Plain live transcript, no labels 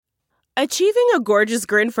Achieving a gorgeous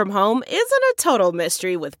grin from home isn't a total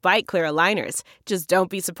mystery with Bite Clear aligners. Just don't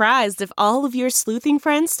be surprised if all of your sleuthing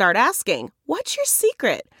friends start asking, "What's your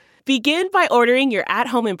secret?" Begin by ordering your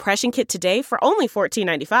at-home impression kit today for only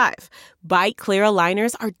 $14.95. Bite Clear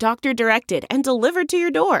aligners are doctor-directed and delivered to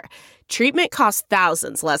your door. Treatment costs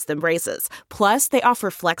thousands less than braces. Plus, they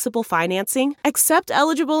offer flexible financing, accept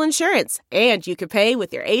eligible insurance, and you can pay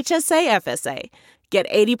with your HSA FSA. Get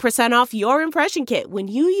 80% off your impression kit when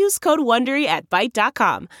you use code WONDERY at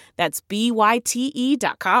Byte.com. That's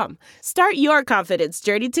BYTE.com. Start your confidence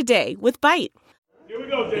journey today with Byte. Here we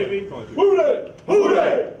go, JV. Who they? Who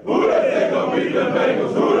they? Who they say gonna beat the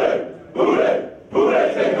Bengals? Who they? Who they? Who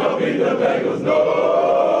they say gonna beat the Bengals? Nobody!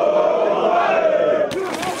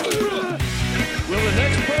 Will the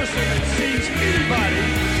next person that sees anybody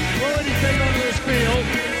throw anything onto this field,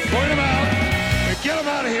 point them out, and get them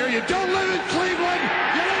out of here? You don't live in Cleveland.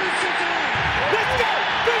 You live in Cincinnati. Let's go!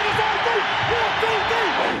 Bengals on three! 1, 2,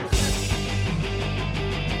 3!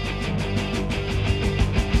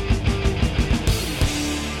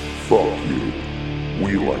 Fuck you.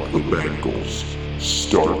 We like the Bengals.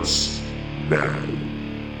 Starts now.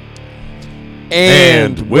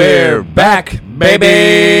 And we're back,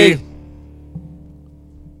 baby!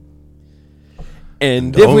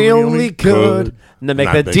 And if we only could, then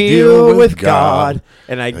make that deal with God,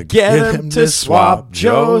 and I get him to swap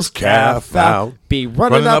Joe's calf out. Be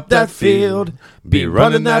running up that field, be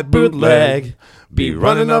running that bootleg, be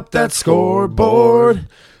running up that scoreboard.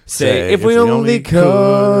 Say, if we only could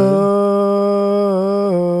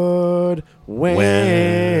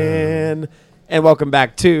win. And welcome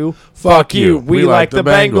back to Fuck You, We Like the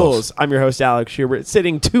Bengals. I'm your host, Alex Schubert.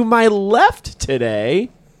 Sitting to my left today,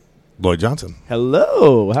 Lloyd Johnson.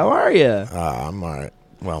 hello, how are you? I'm all right.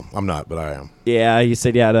 Well, I'm not, but I am. Yeah, you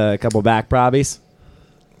said you had a couple back probies.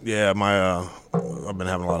 Yeah, I've been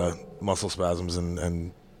having a lot of muscle spasms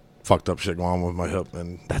and fucked up shit going on with my hip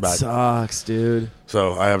and That back. sucks, dude.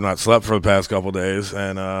 So I have not slept for the past couple days,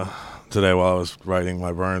 and today while I was writing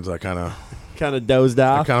my burns, I kind of Dozed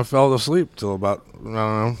off. fell asleep till about, I don't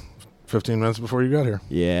know, 15 minutes before you got here.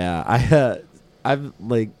 Yeah, I've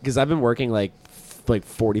because I've been working like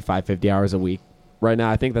 45, 50 hours a week right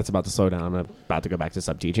now. I think that's about to slow down. I'm about to go back to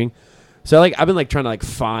sub teaching. So I've been trying to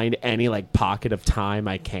find any pocket of time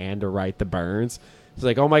I can to write the burns. It's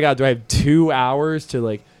oh my God, do I have 2 hours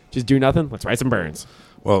to just do nothing? Let's write some burns.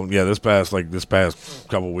 Well, yeah, this past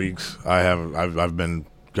couple weeks, I've been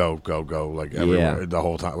go everywhere the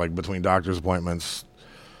whole time, between doctor's appointments,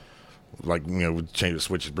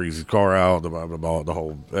 switch Breezy's car out, the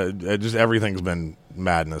whole just everything's been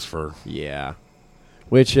madness for. Yeah.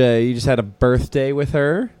 Which you just had a birthday with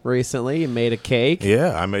her recently. You made a cake.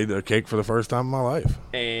 Yeah, I made a cake for the first time in my life.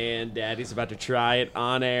 And Daddy's about to try it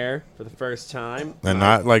on air for the first time. And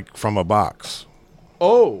not from a box.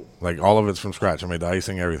 Oh. All of it's from scratch. I made the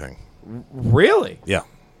icing, everything. Really? Yeah.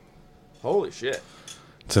 Holy shit.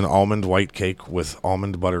 It's an almond white cake with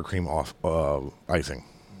almond buttercream icing.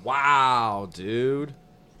 Wow, dude.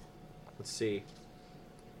 Let's see.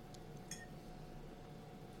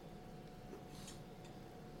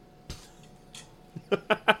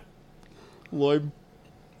 Lloyd.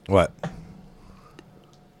 What?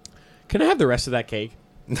 Can I have the rest of that cake?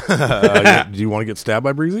 Do you want to get stabbed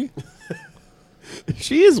by Breezy?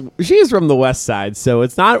 She is from the west side, so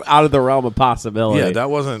it's not out of the realm of possibility. Yeah, that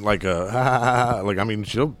wasn't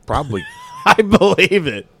she'll probably. I believe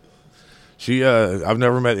it. I've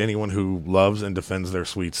never met anyone who loves and defends their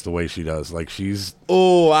sweets the way she does. She's.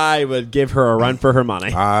 Oh, I would give her a run for her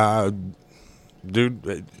money.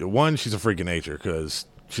 Dude, one, she's a freak of nature because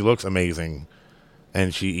she looks amazing,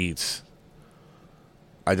 and she eats.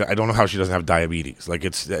 I don't know how she doesn't have diabetes.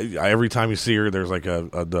 It's every time you see her, there's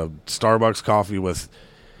the Starbucks coffee with.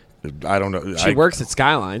 I don't know. She works at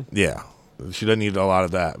Skyline. Yeah, she doesn't eat a lot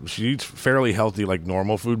of that. She eats fairly healthy,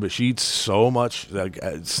 normal food, but she eats so much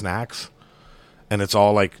snacks, and it's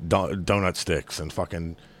all donut sticks and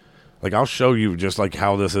fucking. I'll show you just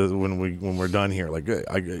how this is when we're done here.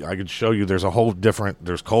 I could show you. There's a whole different.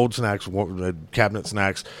 There's cold snacks, cabinet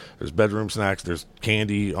snacks. There's bedroom snacks. There's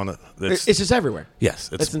candy on it. It's just everywhere. Yes,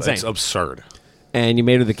 it's insane. It's absurd. And you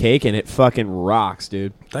made her the cake, and it fucking rocks,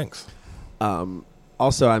 dude. Thanks.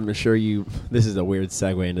 Also, I'm sure you. This is a weird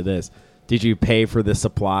segue into this. Did you pay for the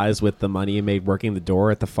supplies with the money you made working the door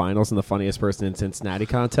at the finals and the funniest person in Cincinnati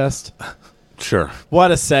contest? Sure. What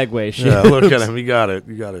a segue! Yeah, look at him. You got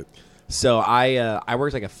it. So I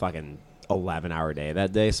worked a fucking 11-hour day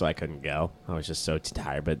that day, so I couldn't go. I was just so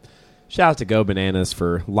tired. But shout out to Go Bananas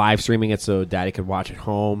for live streaming it so Daddy could watch at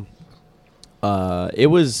home. It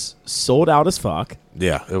was sold out as fuck.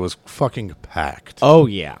 Yeah, it was fucking packed. Oh,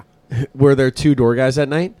 yeah. Were there 2 door guys that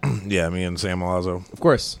night? Yeah, me and Sam Malazzo. Of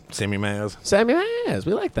course. Sammy Maz. Sammy Maz.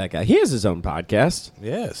 We like that guy. He has his own podcast.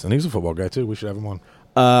 Yes, and he's a football guy, too. We should have him on.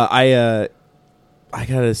 I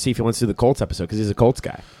got to see if he wants to do the Colts episode because he's a Colts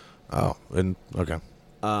guy. Oh, and okay.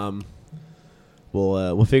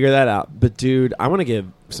 We'll figure that out. But, dude, I want to give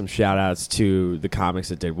some shout-outs to the comics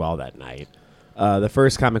that did well that night. The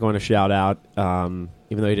first comic I want to shout out,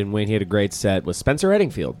 even though he didn't win, he had a great set, was Spencer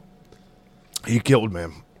Eddingfield. He killed,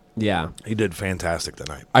 man. Yeah. He did fantastic that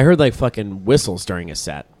night. I heard, like, fucking whistles during his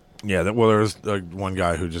set. Yeah, well, there was one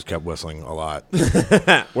guy who just kept whistling a lot.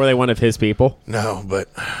 Were they one of his people? No, but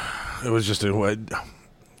it was just okay.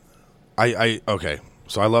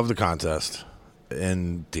 So I love the contest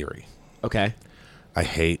in theory. Okay. I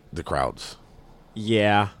hate the crowds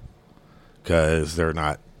Yeah. because they're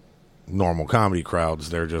not normal comedy crowds.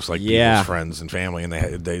 They're just like people's friends and family, and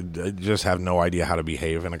they just have no idea how to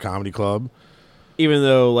behave in a comedy club. Even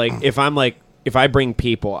though, like, if I bring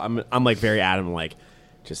people, I'm like very adamant, like,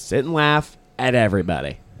 just sit and laugh at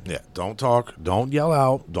everybody. Yeah, don't talk, don't yell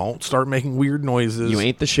out, don't start making weird noises. You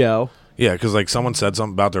ain't the show. Yeah, because like someone said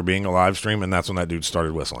something about there being a live stream, and that's when that dude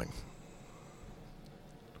started whistling.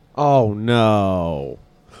 Oh no!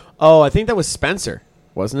 Oh, I think that was Spencer,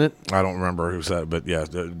 wasn't it? I don't remember who said it, but yeah,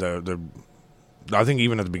 I think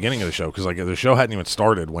even at the beginning of the show, because like the show hadn't even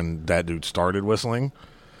started when that dude started whistling.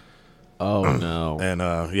 Oh no! And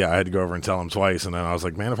yeah, I had to go over and tell him twice, and then I was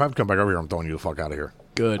like, man, if I have to come back over here, I'm throwing you the fuck out of here.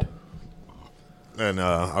 Good. And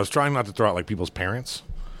I was trying not to throw out like people's parents.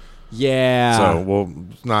 Yeah. So we'll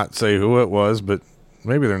not say who it was, but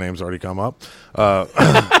maybe their names already come up.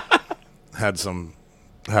 Had some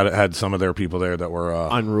of their people there that were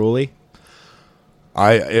unruly.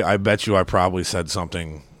 I bet you I probably said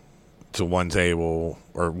something to one table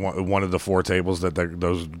or one of the 4 tables that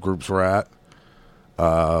those groups were at.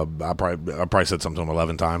 I probably said something to them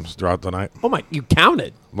 11 times throughout the night. Oh my! You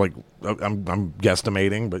counted? Like I'm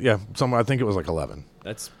guesstimating, but yeah, I think it was like 11.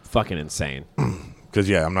 That's fucking insane. Because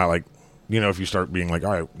yeah, I'm not like, if you start being like,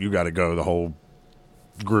 all right, you got to go, the whole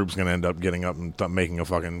group's gonna end up getting up and making a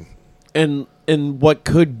fucking and what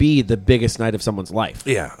could be the biggest night of someone's life.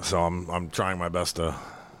 Yeah, so I'm trying my best to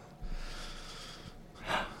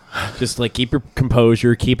just like keep your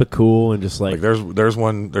composure, keep it cool, and just like there's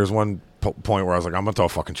one point where I was like, I'm gonna throw a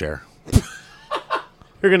fucking chair.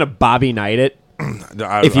 You're gonna Bobby Knight it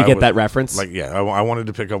if you get that reference. Like, yeah, I wanted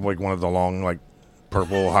to pick up like one of the long like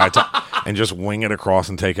purple high top and just wing it across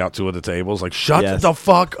and take out 2 of the tables. Like, shut the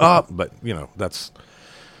fuck up. But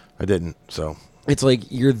I didn't. So it's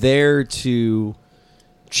like you're there to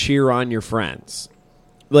cheer on your friends.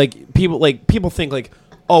 Like people think like,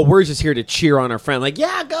 oh, we're just here to cheer on our friend. Like,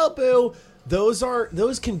 yeah, go boo.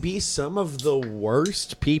 Those can be some of the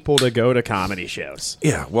worst people to go to comedy shows.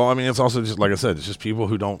 Yeah, well, I mean, it's also just like I said, it's just people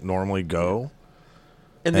who don't normally go.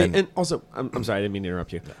 And also, I'm sorry, I didn't mean to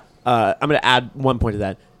interrupt you. I'm going to add one point to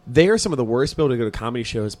that. They are some of the worst people to go to comedy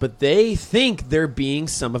shows, but they think they're being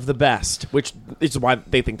some of the best, which is why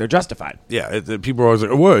they think they're justified. Yeah, people are always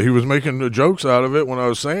like, "What? He was making the jokes out of it when I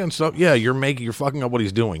was saying stuff." Yeah, you're fucking up what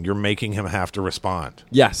he's doing. You're making him have to respond.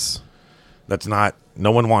 Yes, that's not.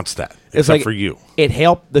 No one wants that. It's except like, for you. It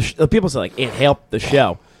helped the people say like it helped the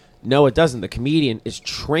show. No, it doesn't. The comedian is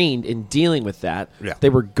trained in dealing with that. Yeah. They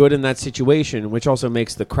were good in that situation, which also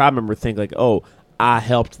makes the crowd member think like, "Oh, I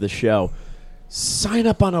helped the show." Sign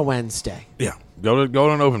up on a Wednesday. Yeah, go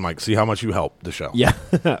to an open mic. See how much you help the show. Yeah,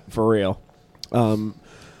 for real.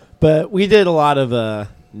 But we did a lot of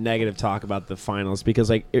negative talk about the finals because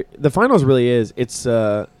the finals really is it's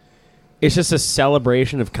just a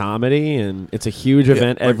celebration of comedy and it's a huge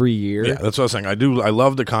event every year. Yeah, that's what I was saying. I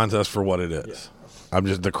love the contest for what it is. Yeah. I'm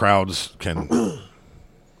just the crowds can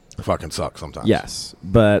fucking suck sometimes. Yes,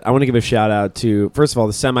 but I want to give a shout out to first of all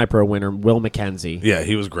the semi-pro winner Will McKenzie. Yeah,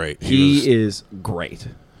 he was great. He is great,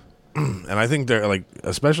 and I think they're like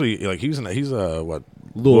especially like he's a what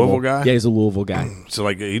Louisville guy. Yeah, he's a Louisville guy. So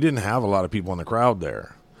like he didn't have a lot of people in the crowd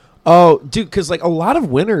there. Oh, dude, because like a lot of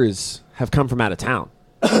winners have come from out of town.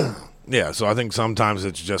 Yeah, so I think sometimes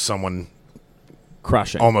it's just someone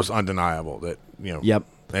crushing, almost undeniable that Yep.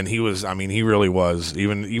 And he was. I mean, he really was.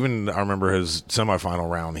 Even I remember his semifinal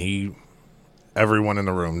round. Everyone in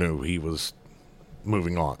the room knew he was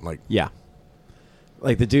moving on. Like, yeah,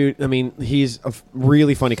 like the dude. I mean, he's a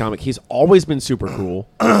really funny comic. He's always been super cool.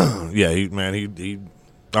 Yeah,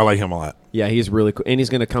 I like him a lot. Yeah, he's really cool, and he's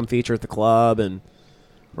going to come feature at the club, and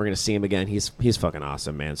we're going to see him again. He's fucking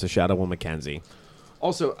awesome, man. So shout out Will McKenzie.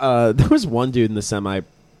 Also, there was one dude in the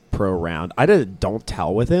semi-pro round. I did a don't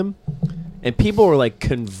tell with him. And people were like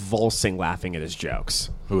convulsing laughing at his jokes.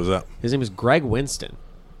 Who was that? His name is Greg Winston.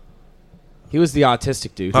 He was the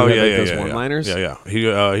autistic dude. Who had, those one-liners. Yeah.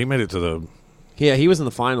 He made it to the. Yeah, he was in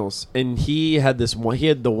the finals, and he had this one. He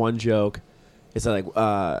had the one joke. It's like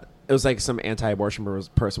it was like some anti-abortion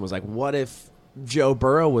person was like, "What if Joe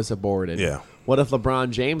Burrow was aborted? Yeah. What if LeBron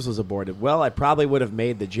James was aborted? Well, I probably would have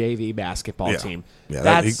made the JV basketball team." Yeah,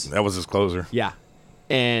 that was his closer. Yeah,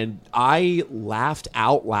 and I laughed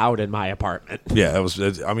out loud in my apartment. Yeah,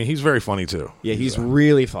 I mean, he's very funny too. Yeah, he's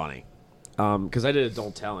really funny. Because I did a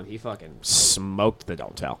Don't Tell, and he fucking smoked the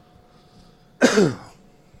Don't Tell.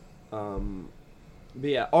 But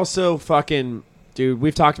yeah, also fucking, dude,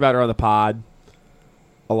 we've talked about her on the pod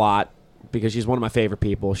a lot because she's one of my favorite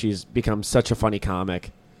people. She's become such a funny comic.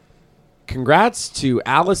 Congrats to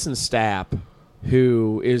Allison Stapp,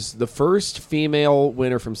 who is the first female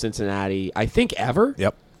winner from Cincinnati, I think, ever.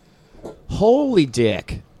 Yep. Holy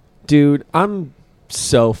dick. Dude, I'm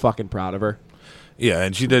so fucking proud of her. Yeah,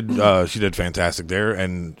 and she did fantastic there,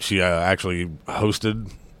 and she actually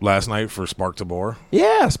hosted last night for Spark Tabor.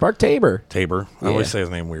 Yeah, Spark Tabor. I always say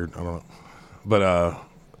his name weird. I don't know, but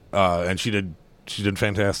and she did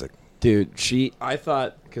fantastic, dude. I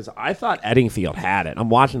thought Eddingfield had it. I'm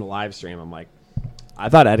watching the live stream. I'm like, I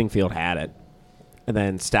thought Eddingfield had it, and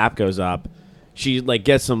then Stapp goes up. She like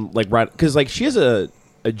gets some like right because like she has a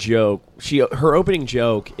joke. Her opening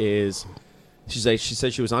joke is she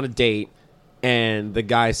said she was on a date. And the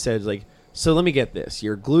guy said, like, so let me get this.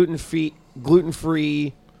 You're gluten-free,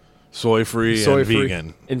 soy-free, and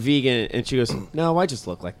vegan. And vegan. And she goes, no, I just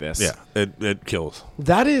look like this. Yeah, it kills.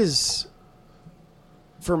 That is,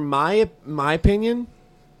 for my opinion,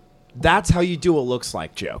 that's how you do a looks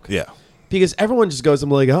like joke. Yeah. Because everyone just goes,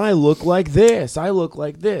 I'm like, I look like this. I look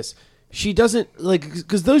like this. She doesn't, like,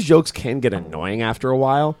 because those jokes can get annoying after a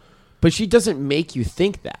while. But she doesn't make you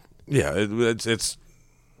think that. Yeah, it's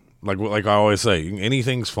like I always say,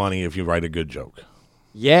 anything's funny if you write a good joke.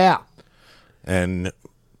 Yeah. And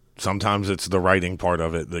sometimes it's the writing part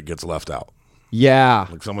of it that gets left out. Yeah.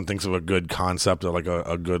 Like someone thinks of a good concept or like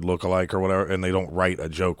a good lookalike or whatever, and they don't write a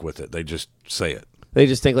joke with it. They just say it. They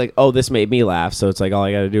just think like, oh, this made me laugh. So it's like all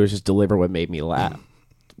I got to do is just deliver what made me laugh.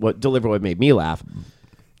 Deliver what made me laugh.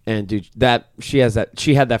 And dude, she had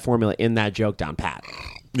that formula in that joke down pat.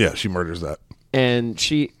 Yeah, she murders that. And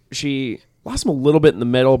she lost him a little bit in the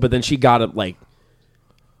middle, but then she got it like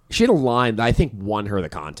she had a line that I think won her the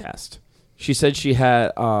contest. She said she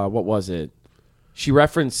had what was it? She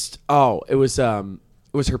referenced it was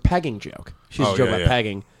her pegging joke. She was a joke about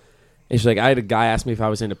pegging. And she's like, I had a guy ask me if I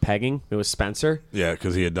was into pegging. It was Spencer. Yeah,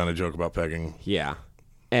 because he had done a joke about pegging. Yeah.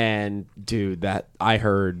 And dude, that I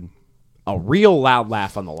heard a real loud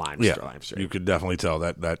laugh on the line. Yeah, you could definitely tell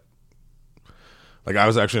that like I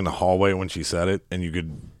was actually in the hallway when she said it, and you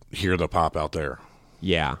could hear the pop out there.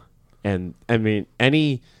 Yeah. And I mean,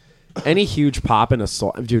 any huge pop in a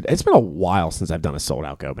sold, dude, it's been a while since I've done a sold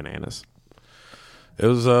out Go Bananas. It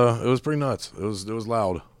was pretty nuts. It was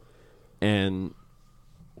loud.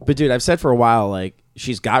 But dude, I've said for a while, like,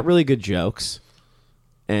 she's got really good jokes,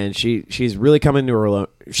 and she's really come into her own.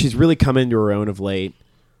 She's really come into her own of late.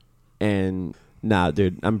 And nah,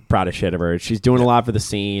 dude, I'm proud of shit of her. She's doing a lot for the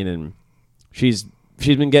scene, and she's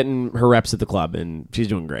been getting her reps at the club, and she's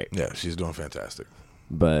doing great. Yeah, she's doing fantastic.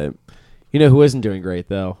 But you know who isn't doing great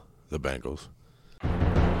though? The Bengals.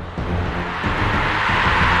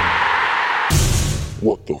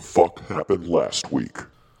 What the fuck happened last week?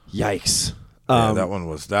 Yikes. Yeah, that one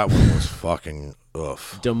was fucking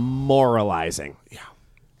oof. Demoralizing. Yeah.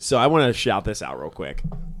 So I want to shout this out real quick.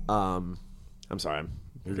 I'm sorry.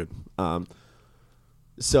 You're good.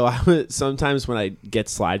 So sometimes when I get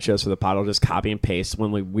slideshows for the pod, I'll just copy and paste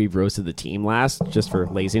when we roasted the team last, just for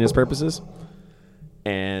laziness purposes.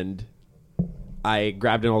 And I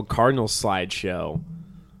grabbed an old Cardinals slideshow,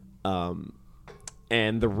 and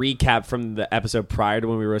the recap from the episode prior to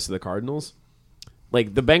when we roasted the Cardinals.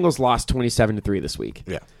 Like, the Bengals lost 27-3 this week.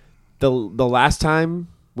 Yeah. The last time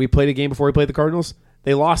we played a game before we played the Cardinals,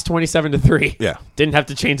 they lost 27-3. Yeah. Didn't have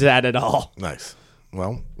to change that at all. Nice.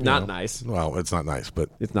 Well, not nice. Well, it's not nice, but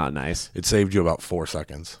it's not nice. It saved you about 4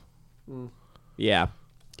 seconds. Yeah,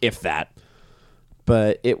 if that.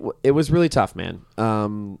 But it was really tough, man.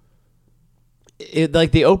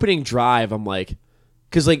 Like the opening drive, I'm like,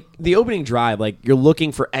 because like the opening drive, like you're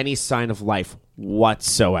looking for any sign of life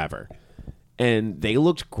whatsoever, and they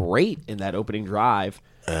looked great in that opening drive,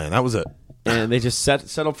 and that was it. And they just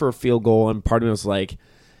settled for a field goal, and part of me was like,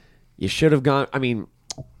 you should have gone. I mean,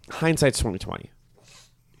 hindsight's 20/20.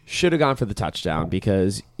 Should have gone for the touchdown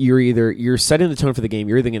because you're setting the tone for the game.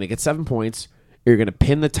 You're either going to get 7 points or you're going to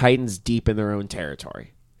pin the Titans deep in their own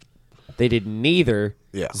territory. They did neither.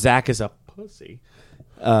 Yeah. Zach is a pussy.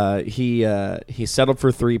 He settled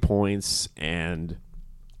for 3 points, and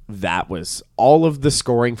that was all of the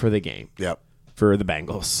scoring for the game. Yep. For the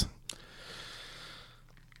Bengals.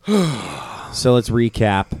 So let's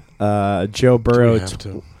recap. Joe Burrow.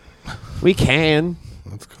 We can.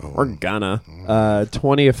 Let's go. We're gonna.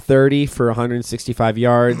 20 of 30 for 165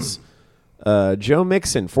 yards. Joe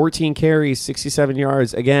Mixon, 14 carries, 67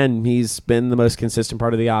 yards. Again, he's been the most consistent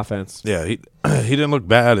part of the offense. Yeah, he didn't look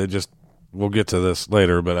bad. It just, we'll get to this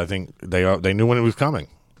later, but I think they knew when it was coming.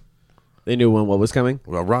 They knew when what was coming?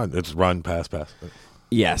 Well, run, pass.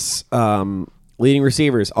 Yes. Leading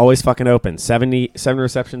receivers, always fucking open. 7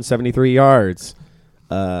 receptions, 73 yards.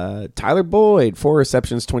 Tyler Boyd, 4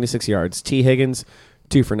 receptions, 26 yards. T. Higgins,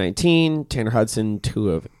 2 for 19. Tanner Hudson, 2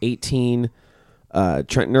 of 18.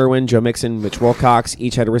 Trent Irwin, Joe Mixon, Mitch Wilcox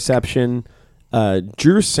each had a reception.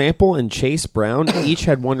 Drew Sample and Chase Brown each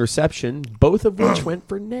had 1 reception, both of which went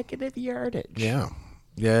for negative yardage. Yeah.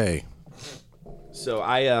 Yay. So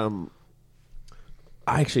I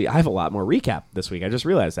have a lot more recap this week. I just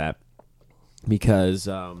realized that because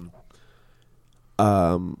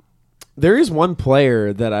there is one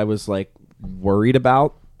player that I was like worried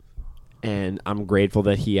about, and I'm grateful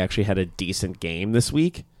that he actually had a decent game this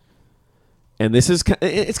week. And it's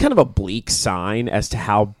kind of a bleak sign as to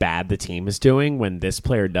how bad the team is doing when this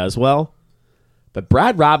player does well. But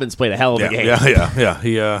Brad Robbins played a hell of a game.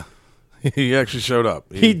 Yeah. He actually showed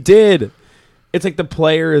up. He did. It's like the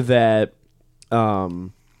player that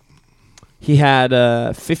he had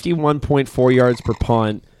 51.4 yards per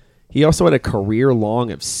punt. He also had a career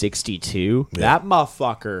long of 62. Yeah. That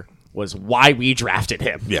motherfucker was why we drafted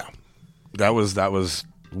him. Yeah. That was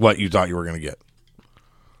what you thought you were going to get.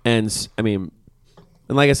 And, I mean,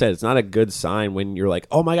 and like I said, it's not a good sign when you're like,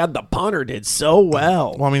 oh, my God, the punter did so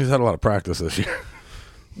well. Well, I mean, he's had a lot of practice this year.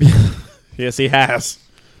 Yes, he has.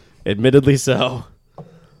 Admittedly so.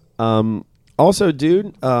 Also,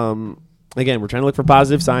 dude, again, we're trying to look for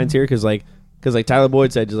positive signs here because Tyler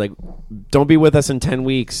Boyd said, just like, don't be with us in 10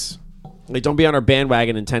 weeks. Like, don't be on our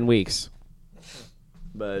bandwagon in 10 weeks.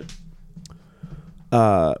 But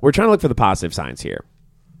we're trying to look for the positive signs here.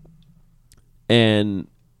 And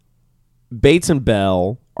Bates and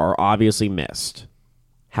Bell are obviously missed.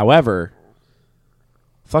 However,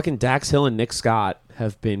 fucking Dax Hill and Nick Scott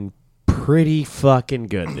have been pretty fucking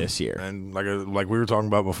good this year. And like we were talking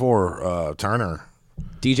about before, Turner.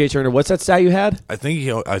 DJ Turner, what's that stat you had? I think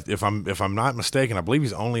if I'm not mistaken, I believe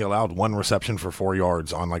he's only allowed 1 reception for 4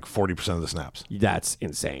 yards on like 40% of the snaps. That's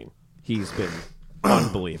insane. He's been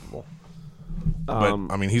unbelievable. But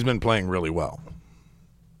I mean, he's been playing really well.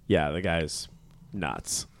 Yeah, the guy's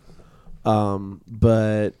nuts.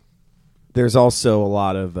 But there's also a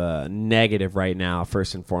lot of negative right now.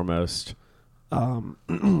 First and foremost,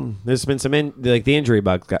 there's been some the injury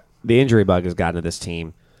bug. The injury bug has gotten to this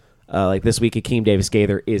team. Like this week, Akeem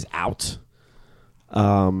Davis-Gaither is out.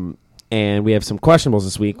 And we have some questionables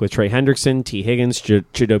this week with Trey Hendrickson, T. Higgins,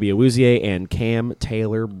 Chidobe Awuzie, and Cam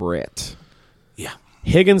Taylor-Britt. Yeah.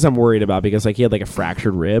 Higgins I'm worried about because like he had like a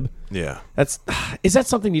fractured rib. Yeah. Is that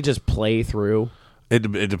something you just play through?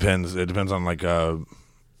 It depends. It depends on like so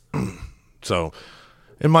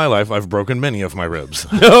in my life I've broken many of my ribs.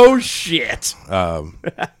 Oh shit.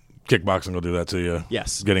 Kickboxing will do that to you.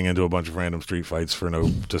 Yes. Getting into a bunch of random street fights for no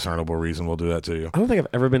discernible reason will do that to you. I don't think I've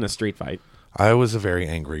ever been in a street fight. I was a very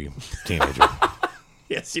angry teenager.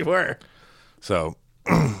 Yes, you were. So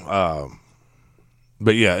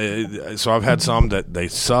but yeah, so I've had some that they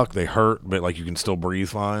suck, they hurt, but like you can still breathe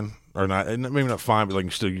fine, or not, maybe not fine, but like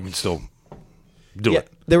you can still do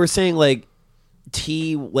it. They were saying like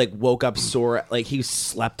T like woke up sore, like he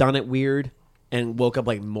slept on it weird and woke up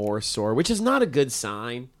like more sore, which is not a good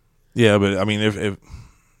sign. Yeah, but I mean, if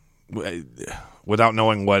without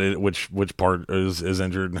knowing which part is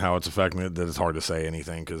injured and how it's affecting it, that it's hard to say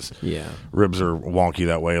anything because ribs are wonky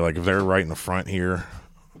that way. Like if they're right in the front here,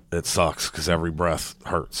 it sucks because every breath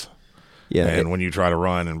hurts. Yeah, and when you try to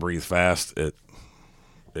run and breathe fast,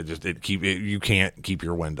 you can't keep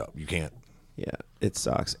your wind up. You can't. Yeah, it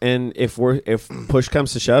sucks. And if push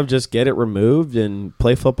comes to shove, just get it removed and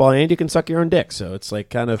play football, and you can suck your own dick. So it's like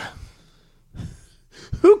kind of.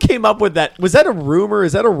 Who came up with that? Was that a rumor?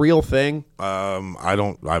 Is that a real thing? I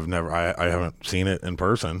haven't seen it in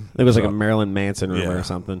person. It was like a Marilyn Manson rumor or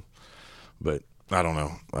something. But I don't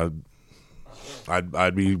know.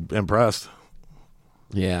 I'd be impressed.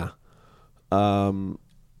 Yeah. But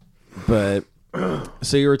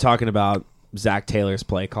so you were talking about Zach Taylor's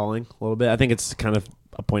play calling a little bit. I think it's kind of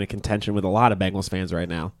a point of contention with a lot of Bengals fans right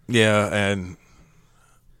now. Yeah, and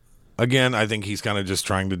again, I think he's kind of just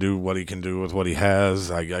trying to do what he can do with what he has.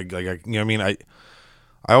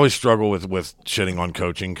 I always struggle with shitting on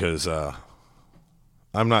coaching because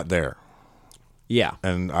I'm not there. Yeah.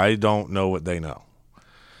 And I don't know what they know.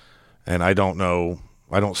 And I don't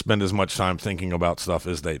spend as much time thinking about stuff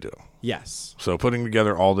as they do. Yes. So putting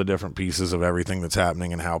together all the different pieces of everything that's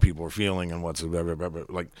happening and how people are feeling and what's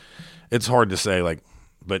like, it's hard to say, like,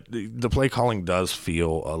 but the play calling does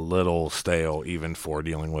feel a little stale even for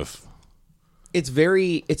dealing with. It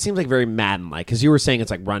seems like very Madden-like, because you were saying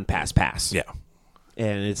it's like run, pass, pass. Yeah.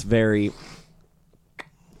 And it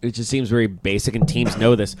just seems very basic, and teams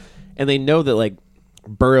know this. And they know that, like,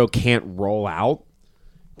 Burrow can't roll out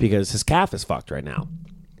because his calf is fucked right now.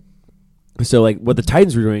 So, like, what the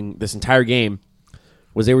Titans were doing this entire game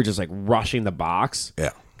was they were just, like, rushing the box.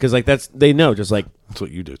 Yeah. Because, like, they know, just like. That's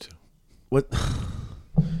what you do, too. What?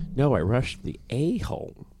 No, I rushed the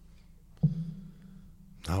a-hole.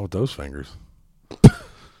 Not with those fingers.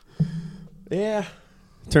 Yeah.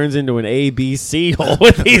 Turns into an ABC hole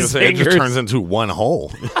with these fingers. It just turns into one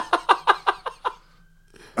hole.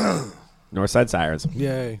 Northside Sirens.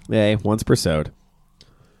 Yay. Yay, once per sode.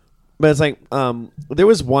 But it's like, there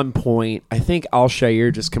was one point, I think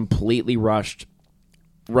Alshire just completely rushed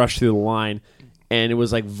through the line, and it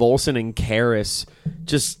was like Volson and Karras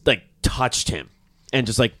just like touched him and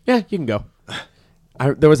just like, yeah, you can go.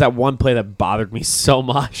 There was that one play that bothered me so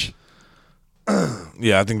much.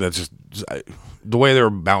 Yeah, I think that's just the way they were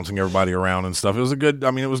bouncing everybody around and stuff. It was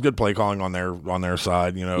good play calling on their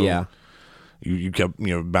side, you know. Yeah. You kept,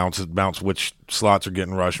 bounce which slots are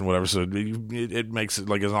getting rushed and whatever. So it makes it,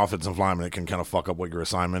 like, as an offensive lineman, it can kind of fuck up what your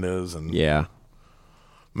assignment is and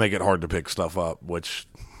make it hard to pick stuff up, which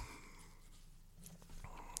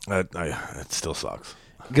it still sucks.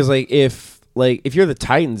 Because if you're the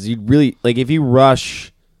Titans, you'd really, like, if you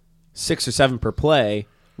rush 6 or 7 per play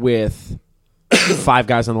with 5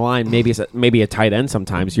 guys on the line, maybe a tight end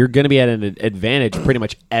sometimes, you're going to be at an advantage pretty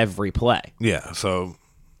much every play. Yeah, so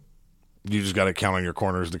you just got to count on your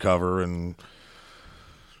corners to cover, and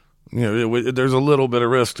there's a little bit of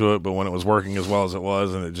risk to it, but when it was working as well as it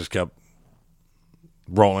was and it just kept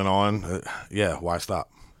rolling on, why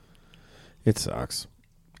stop? It sucks.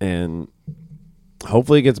 And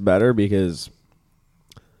hopefully it gets better because,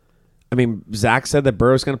 I mean, Zach said that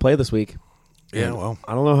Burrow's going to play this week. Yeah, well,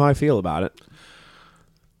 I don't know how I feel about it.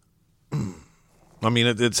 I mean,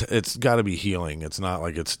 it's got to be healing. It's not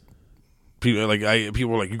like it's people are like,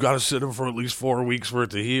 you got to sit him for at least 4 weeks for it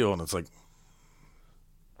to heal, and it's like,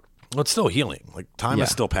 well, it's still healing. Like, time is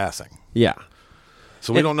still passing. Yeah.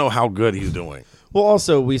 So we don't know how good he's doing. Well,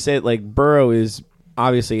 also, we say, like, Burrow is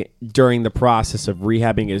obviously during the process of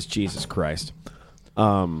rehabbing his Jesus Christ.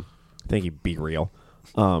 I think he'd be real.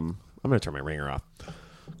 I'm going to turn my ringer off.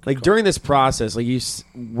 Like, during this process, like,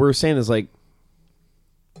 we're saying this, like,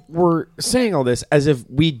 we're saying all this as if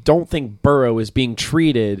we don't think Burrow is being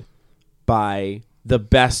treated by the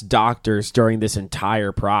best doctors during this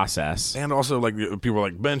entire process. And also, like, people are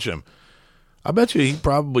like, bench him. I bet you he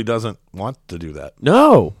probably doesn't want to do that.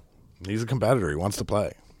 No. He's a competitor. He wants to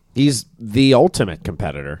play. He's the ultimate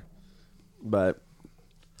competitor. But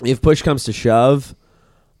if push comes to shove,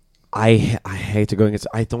 I hate to go against.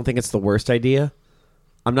 I don't think it's the worst idea.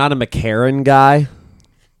 I'm not a McCarron guy.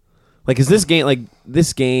 Like, is this game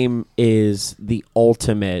this game is the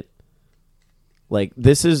ultimate. Like,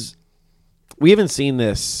 this is, we haven't seen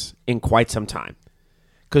this in quite some time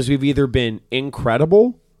because we've either been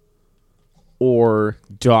incredible or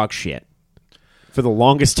dog shit for the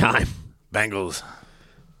longest time. Bengals.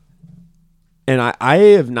 And I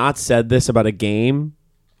have not said this about a game.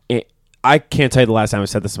 I can't tell you the last time I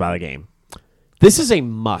said this about a game. This is a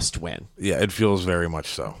must-win. Yeah, it feels very much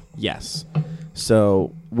so. Yes.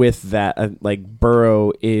 So with that, like,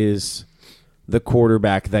 Burrow is the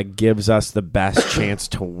quarterback that gives us the best chance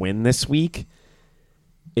to win this week.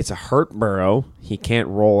 It's a hurt Burrow. He can't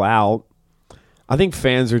roll out. I think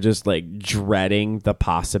fans are just, like, dreading the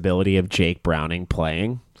possibility of Jake Browning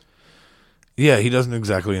playing. Yeah, he doesn't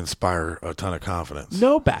exactly inspire a ton of confidence.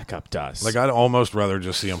 No backup does. Like, I'd almost rather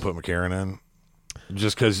just see him put McCarron in,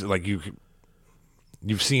 just because, like, you've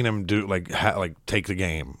seen him do, like, take the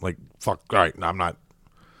game. Like, fuck, all right, I'm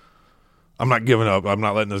not giving up. I'm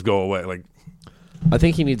not letting this go away. Like, I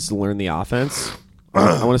think he needs to learn the offense.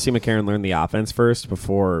 I want to see McCarron learn the offense first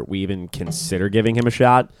before we even consider giving him a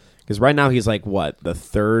shot. Because right now he's like, what, the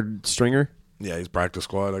third stringer? Yeah, he's practice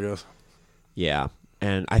squad, I guess. Yeah.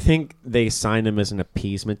 And I think they signed him as an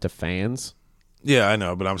appeasement to fans. Yeah, I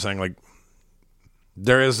know, but I'm saying, like,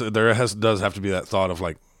 does have to be that thought of,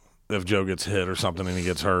 like, if Joe gets hit or something and he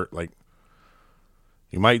gets hurt, like,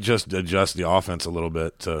 you might just adjust the offense a little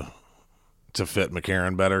bit to fit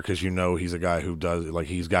McCarron better because you know he's a guy who does, like,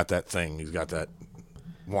 he's got that thing. He's got that.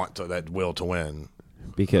 that will to win.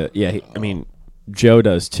 Because I mean, Joe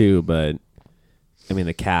does too, but I mean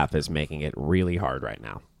the cap is making it really hard right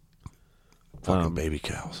now. Fucking baby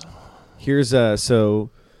cows. Here's so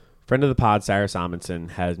friend of the pod, Cyrus Amundsen,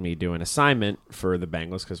 has me do an assignment for the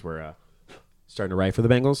Bengals because we're starting to write for the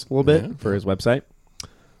Bengals a little bit for his website.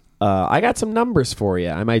 I got some numbers for you.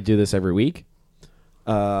 I might do this every week.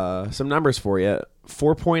 Some numbers for you.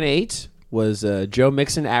 4.8 was Joe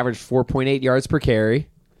Mixon averaged 4.8 yards per carry,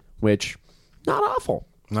 which not awful.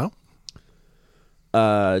 No.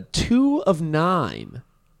 2 of 9.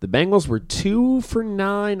 The Bengals were 2 for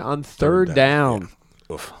 9 on third down.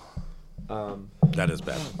 Yeah. Oof. That is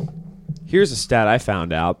bad. Here's a stat I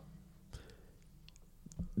found out.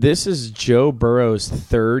 This is Joe Burrow's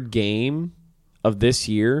third game of this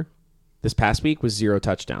year. This past week was 0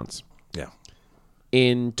 touchdowns. Yeah.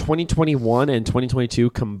 In 2021 and 2022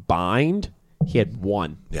 combined, he had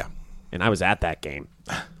 1. Yeah. And I was at that game.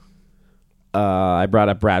 I brought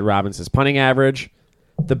up Brad Robinson's punting average.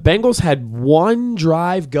 The Bengals had 1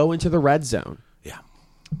 drive go into the red zone. Yeah.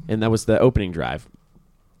 And that was the opening drive.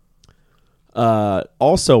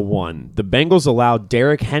 Also one, the Bengals allowed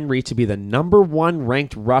Derrick Henry to be the number 1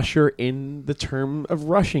 ranked rusher in the term of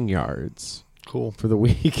rushing yards. Cool. For the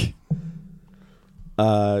week.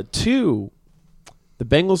 2, the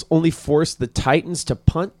Bengals only forced the Titans to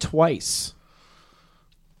punt twice.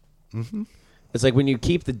 Mm-hmm. It's like when you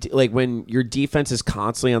keep when your defense is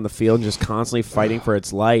constantly on the field and just constantly fighting for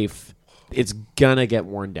its life, it's gonna get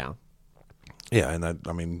worn down. Yeah, and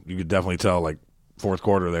I mean, you could definitely tell, like, fourth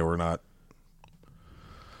quarter, they were not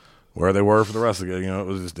where they were for the rest of the game. You know, it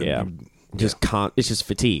was just it's just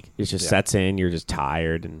fatigue. It just sets in. You're just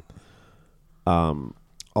tired, and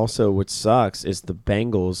also, what sucks is the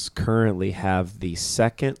Bengals currently have the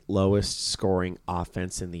second lowest scoring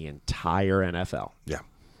offense in the entire NFL. Yeah.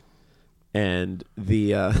 And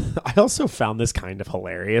I also found this kind of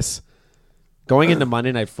hilarious. Going into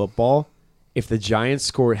Monday Night Football, if the Giants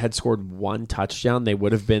had scored 1 touchdown, the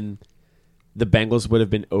Bengals would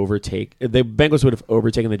have overtaken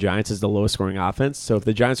the Giants as the lowest scoring offense. So if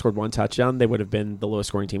the Giants scored 1 touchdown, they would have been the lowest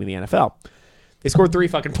scoring team in the NFL. They scored 3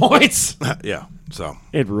 fucking points. Yeah, so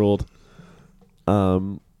it ruled.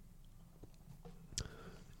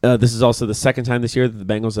 This is also the second time this year that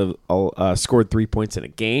the Bengals have scored 3 points in a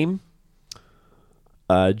game.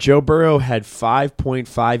 Joe Burrow had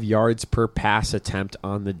 5.5 yards per pass attempt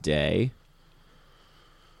on the day.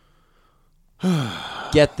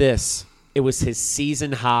 Get this. It was his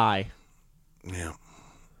season high. Yeah.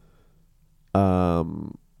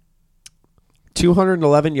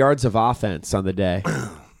 211 yards of offense on the day.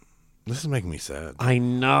 This is making me sad. I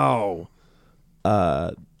know.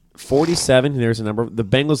 47, there's a number. The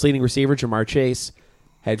Bengals' leading receiver, Jamar Chase,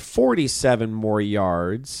 had 47 more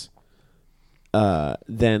yards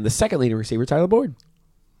than the second leading receiver, Tyler Boyd.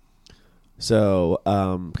 So,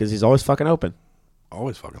 because he's always fucking open.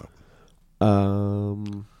 Always fucking open.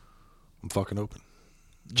 I'm fucking open.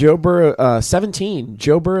 Joe Burrow, 17.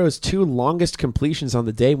 Joe Burrow's 2 longest completions on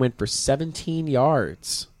the day went for 17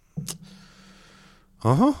 yards.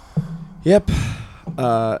 Uh-huh. Yep.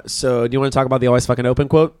 So do you want to talk about the always fucking open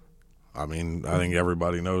quote? I mean, I think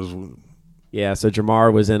everybody knows. Yeah, so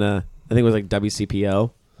Jamar was in I think it was like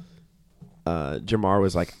WCPO. Jamar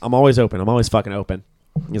was like, I'm always open. I'm always fucking open.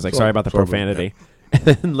 He's like, sorry about the profanity. Yeah. And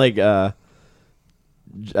then like,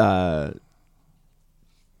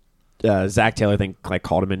 Zach Taylor, I think, like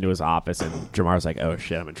called him into his office, and Jamar was like, "Oh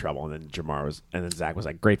shit, I'm in trouble." And then Zach was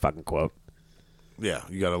like, "Great fucking quote." Yeah,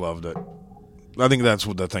 you gotta love that. I think that's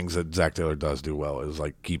what the things that Zach Taylor does do well is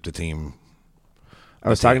like keep the team. I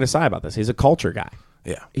was talking to Cy about this. He's a culture guy.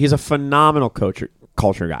 Yeah, he's a phenomenal culture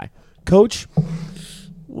guy. Coach,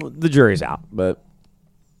 well, the jury's out, but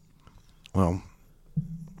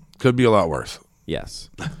could be a lot worse. Yes.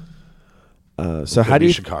 So how do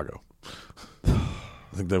you Chicago?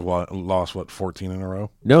 I think they've lost 14 in a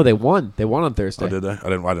row. No, they won. They won on Thursday. Oh, did they? I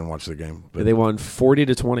didn't watch the game. But they won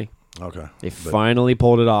 40-20. Okay. They finally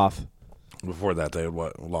pulled it off. Before that, they had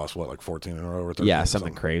lost like 14 in a row or 13? Yeah,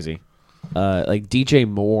 something crazy. Like DJ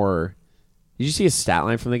Moore. Did you see his stat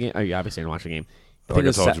line from the game? Oh, you obviously didn't watch the game. Like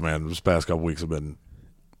I told you, man, this past couple weeks have been.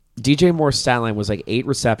 DJ Moore's stat line was like 8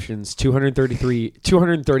 receptions,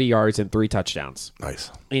 230 yards, and 3 touchdowns.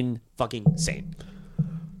 Nice. Fucking insane.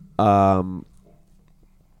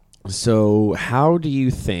 So how do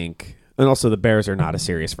you think? And also, the Bears are not a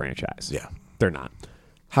serious franchise. Yeah, they're not.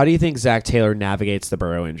 How do you think Zach Taylor navigates the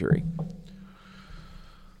Burrow injury?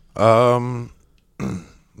 Like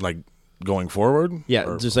going forward.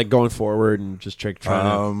 Yeah, just like going forward and just trying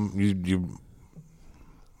to.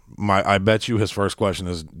 I bet you his first question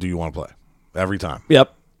is, "Do you want to play?" Every time.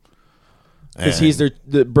 Yep. Because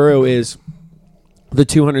the Burrow is the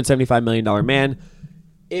 $275 million man.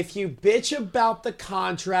 If you bitch about the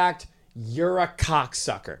contract, you're a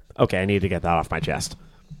cocksucker. Okay, I need to get that off my chest.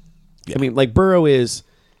 Yeah. I mean, like, Burrow is...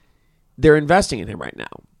 They're investing in him right now.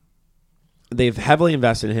 They've heavily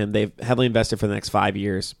invested in him. They've heavily invested for the next 5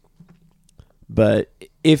 years. But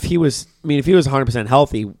if he was 100%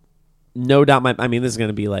 healthy, no doubt this is going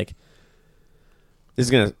to be like... This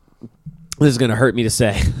is going to hurt me to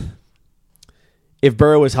say. If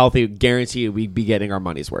Burrow was healthy, guarantee you we'd be getting our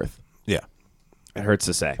money's worth. Yeah. It hurts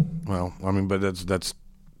to say. Well, I mean, but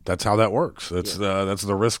that's how that works. That's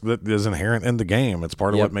the risk that is inherent in the game. It's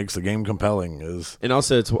part of what makes the game compelling. And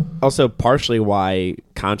also, it's also partially why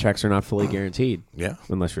contracts are not fully guaranteed. Yeah,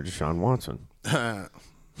 unless you're Deshaun Watson. That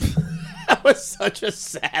was such a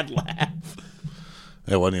sad laugh.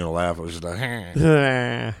 It wasn't even a laugh. It was just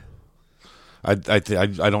a.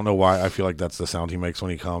 I don't know why. I feel like that's the sound he makes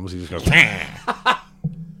when he comes. He just goes.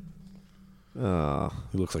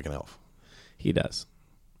 He looks like an elf. He does.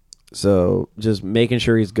 So just making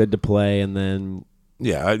sure he's good to play, and then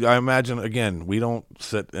yeah, I imagine again we don't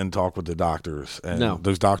sit and talk with the doctors, and no.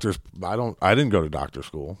 Those doctors. I didn't go to doctor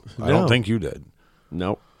school. No. I don't think you did.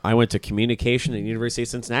 Nope. I went to communication at University of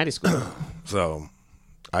Cincinnati School. So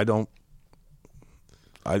I don't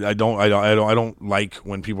like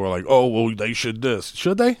when people are like, oh well, they should this.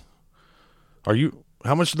 Should they?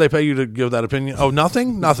 How much did they pay you to give that opinion? Oh,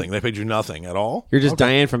 nothing? Nothing. They paid you nothing at all? You're just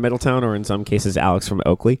Diane from Middletown, or in some cases, Alex from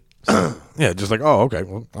Oakley. Yeah, just like, oh, okay.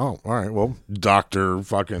 Well, all right. Well, Dr.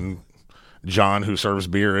 fucking John who serves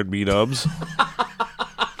beer at B-Dubs.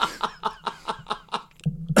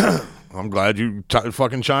 I'm glad you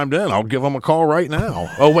fucking chimed in. I'll give them a call right now.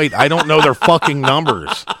 Oh, wait. I don't know their fucking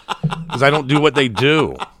numbers because I don't do what they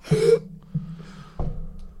do.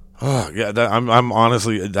 Yeah, I'm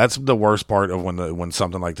honestly, that's the worst part of when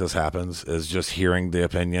something like this happens is just hearing the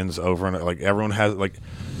opinions over and like everyone has like,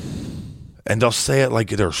 and they'll say it like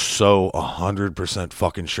they're so 100%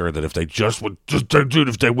 fucking sure that if they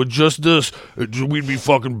if they would just this, we'd be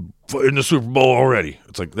fucking in the Super Bowl already.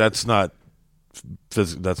 It's like that's not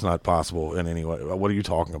possible in any way. What are you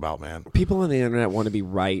talking about, man? People on the internet want to be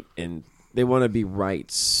right, and they want to be right.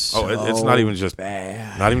 It's not even just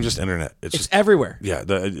bad. Not even just internet. It's just everywhere. Yeah,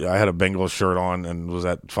 I had a Bengals shirt on and was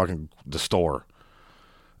at fucking the store,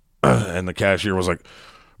 and the cashier was like,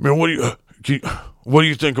 "Man, what do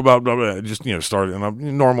you think about?" Just started in a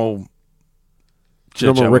normal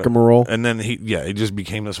rigmarole, and then he just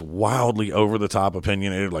became this wildly over the top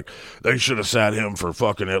opinionated. Like they should have sat him for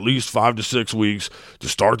fucking at least 5 to 6 weeks to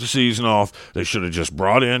start the season off. They should have just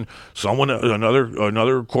brought in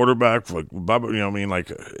another quarterback. Like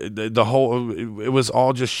the whole it was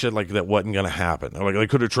all just shit like that wasn't gonna happen. Like they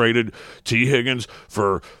could have traded T. Higgins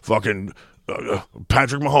for fucking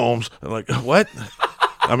Patrick Mahomes. And like what?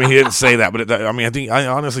 I mean, he didn't say that, but I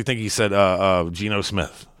honestly think he said Geno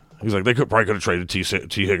Smith. He's like, they probably could have traded T.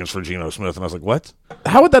 Higgins for Geno Smith. And I was like, what?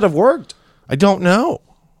 How would that have worked? I don't know.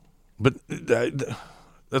 But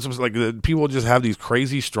that's what's like, people just have these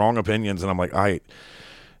crazy strong opinions. And I'm like,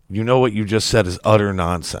 you know what you just said is utter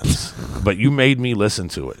nonsense. But you made me listen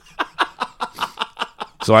to it.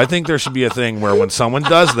 So I think there should be a thing where when someone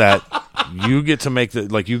does that, you get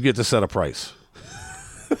to you get to set a price.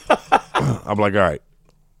 I'm like, all right.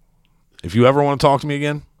 If you ever want to talk to me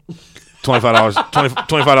again,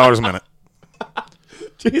 $25 a minute.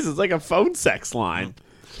 Jeez, it's like a phone sex line.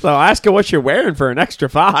 So ask her what you're wearing for an extra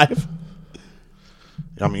 $5.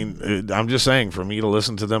 I mean, I'm just saying, for me to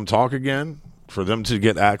listen to them talk again, for them to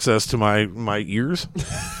get access to my ears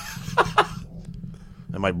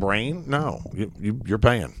and my brain, no, you're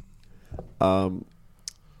paying.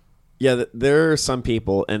 Yeah, there are some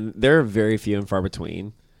people, and they're very few and far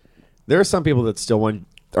between. There are some people that still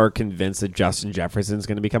are convinced that Justin Jefferson is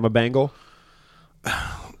going to become a Bengal.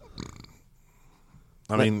 I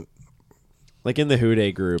mean, like in the Who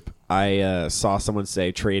Day group, I saw someone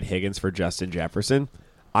say trade Higgins for Justin Jefferson.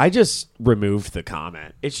 I just removed the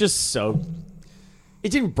comment. It's just so...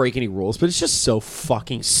 It didn't break any rules, but it's just so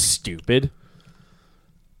fucking stupid.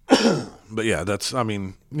 But yeah, that's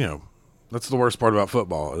the worst part about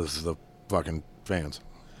football is the fucking fans.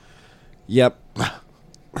 Yep.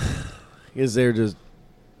 Because they're just...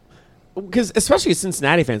 Because especially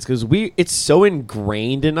Cincinnati fans, because it's so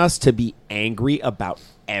ingrained in us to be angry about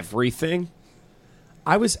everything.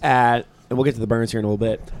 I was at, and we'll get to the Burns here in a little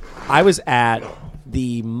bit. I was at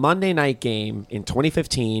the Monday night game in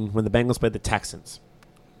 2015 when the Bengals played the Texans.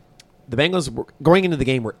 The Bengals were going into the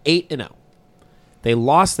game were 8-0. They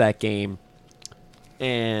lost that game,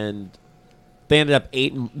 and they ended up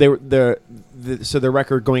 8. So their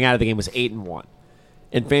record going out of the game was 8-1.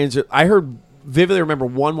 And fans, I heard vividly remember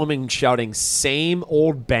one woman shouting, "Same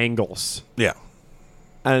old Bengals." Yeah.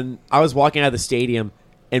 And I was walking out of the stadium,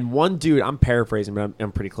 and one dude, I'm paraphrasing, but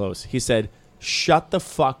I'm pretty close. He said, "Shut the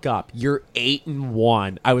fuck up. You're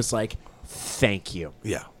 8-1." I was like, "Thank you."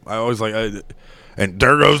 Yeah. I always like, and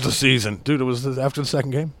there goes the season. Dude, it was after the second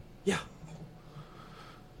game. Yeah.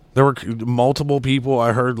 There were multiple people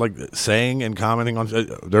I heard like saying and commenting on,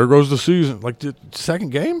 there goes the season. Like, the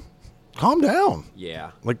second game? Calm down.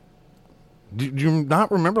 Yeah. Like, do you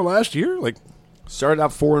not remember last year? Like, started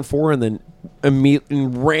out 4-4 and then immediately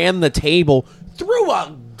ran the table through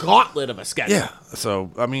a gauntlet of a schedule. yeah.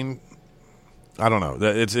 So, I mean, I don't know.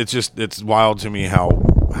 It's wild to me how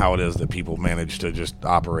it is that people manage to just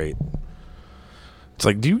operate. It's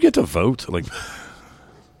like, do you get to vote? Like,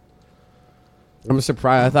 I'm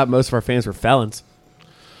surprised. I thought most of our fans were felons.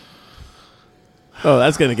 Oh,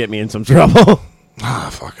 that's going to get me in some trouble.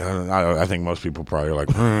 fuck. I think most people probably are like,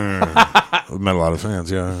 we've met a lot of fans.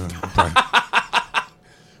 Yeah.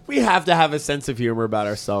 We have to have a sense of humor about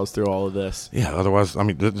ourselves through all of this. Yeah. Otherwise, I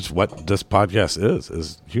mean, it's what this podcast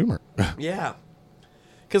is humor. Yeah.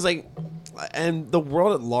 Because, like, and the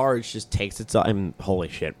world at large just takes itself. I mean, holy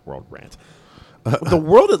shit, world rant. The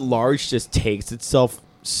world at large just takes itself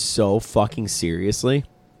so fucking seriously.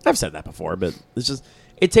 I've said that before, but it's just,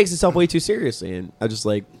 it takes itself way too seriously. And I just,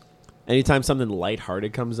 like, anytime something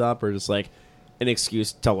lighthearted comes up or just, like, an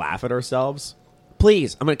excuse to laugh at ourselves,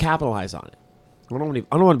 please, I'm going to capitalize on it. I don't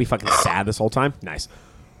want to be fucking sad this whole time. Nice.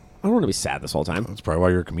 I don't want to be sad this whole time. That's probably why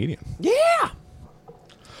you're a comedian. Yeah. I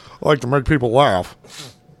like to make people laugh.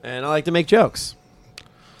 And I like to make jokes.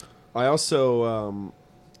 I also,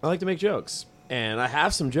 I like to make jokes. And I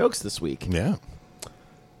have some jokes this week. Yeah.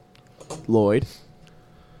 Lloyd,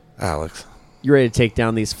 Alex. you ready to take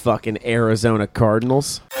down these fucking Arizona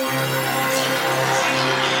Cardinals?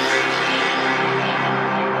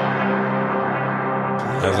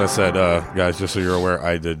 As I said, guys, just so you're aware,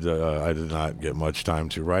 I did not get much time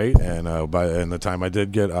to write, and the time I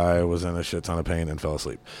did get, I was in a shit ton of pain and fell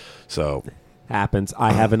asleep. So Happens.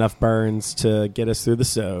 I have enough burns to get us through the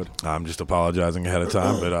sode. I'm just apologizing ahead of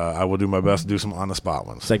time, but I will do my best to do some on the spot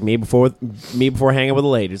ones. It's like me before hanging with a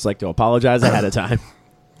lady. It's like to apologize ahead of time.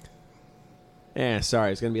 Yeah,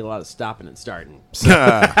 sorry. It's gonna be a lot of stopping and starting.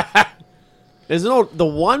 There's the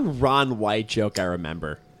one Ron White joke I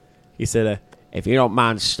remember. He said, "If you don't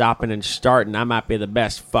mind stopping and starting, I might be the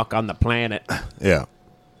best fuck on the planet." Yeah.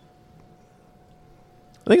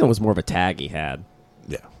 I think it was more of a tag he had.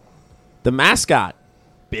 Yeah. The mascot,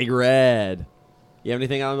 Big Red. You have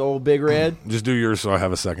anything on the old Big Red? Just do yours so I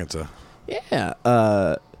have a second to.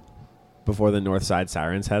 Yeah. Before the North Side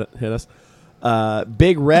Sirens hit us.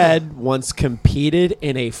 Big Red once competed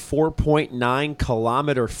in a 4.9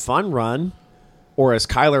 kilometer fun run, or as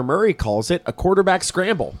Kyler Murray calls it, a quarterback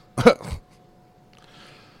scramble.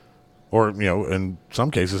 Or, in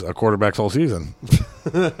some cases, a quarterback's whole season.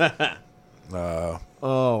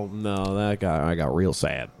 Oh, no, I got real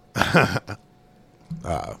sad. Yeah.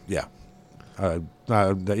 Yeah, I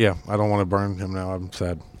don't want to burn him now. I'm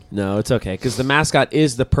sad. No, it's okay, because the mascot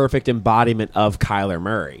is the perfect embodiment of Kyler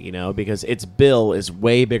Murray, because its bill is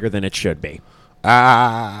way bigger than it should be.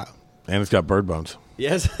 And it's got bird bones.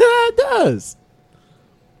 Yes, it does.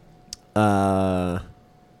 The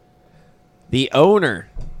owner,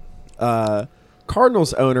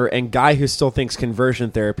 Cardinals owner and guy who still thinks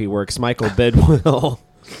conversion therapy works, Michael Bidwill,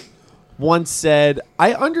 once said,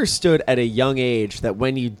 "I understood at a young age that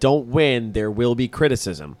when you don't win, there will be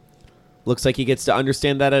criticism. Looks like he gets to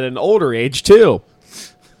understand that at an older age, too."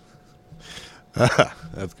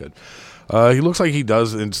 That's good. He looks like he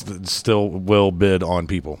does and still will bid on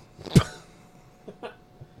people.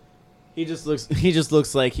 He just looks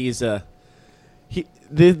like he's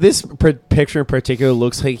this picture in particular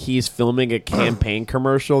looks like he's filming a campaign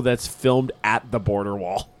commercial that's filmed at the border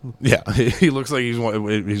wall. Yeah, he looks like he's one of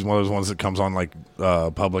those ones that comes on like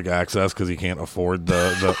public access because he can't afford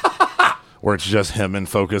the where it's just him in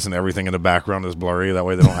focus and everything in the background is blurry. That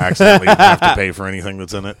way they don't accidentally have to pay for anything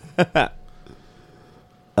that's in it.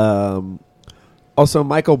 Also,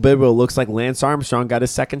 Michael Bidwill looks like Lance Armstrong got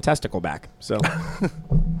his second testicle back. So it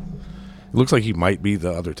looks like he might be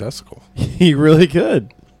the other testicle. He really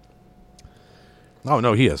could. Oh,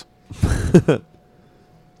 no, he is.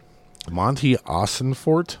 Monty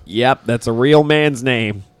Ossenfort? Yep, that's a real man's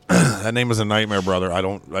name. That name is a nightmare, brother.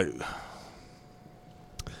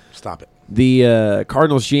 Stop it. The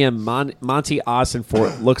Cardinals GM, Monty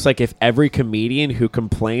Ossenfort, looks like if every comedian who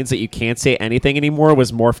complains that you can't say anything anymore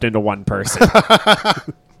was morphed into one person.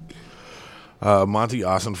 Monty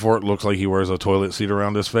Ossenfort looks like he wears a toilet seat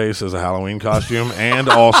around his face as a Halloween costume and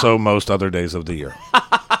also most other days of the year.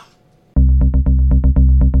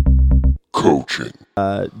 coaching.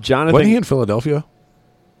 Jonathan. Wasn't he in Philadelphia?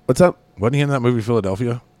 What's up? Wasn't he in that movie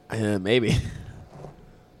Philadelphia? Maybe.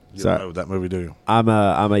 You don't know that movie, do you? I'm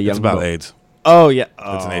a young. It's about boy. AIDS. Oh yeah.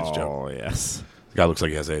 It's an AIDS joke. Oh yes. The guy looks like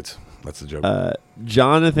he has AIDS. That's the joke.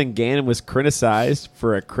 Jonathan Gannon was criticized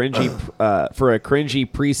for a cringy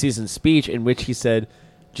preseason speech in which he said,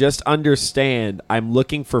 "Just understand, I'm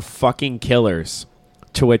looking for fucking killers."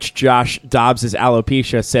 To which Josh Dobbs'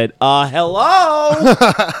 alopecia said, hello."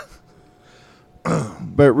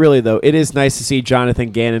 But really, though, it is nice to see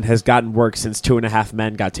Jonathan Gannon has gotten work since 2.5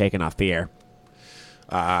 Men got taken off the air.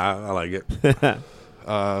 I like it.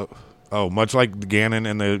 Much like Gannon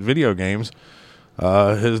in the video games,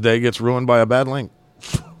 his day gets ruined by a bad link.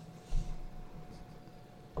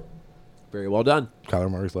 Very well done.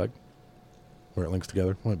 Kyler Murray's leg, where it links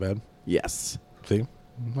together, went bad. Yes. See,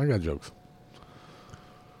 I got jokes.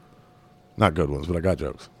 Not good ones, but I got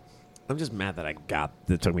jokes. I'm just mad that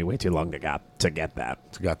it took me way too long to get that.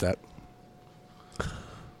 So got that.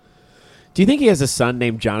 Do you think he has a son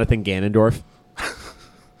named Jonathan Ganondorf?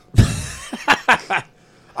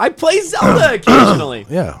 I play Zelda occasionally.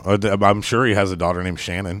 Yeah, I'm sure he has a daughter named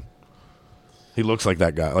Shannon. He looks like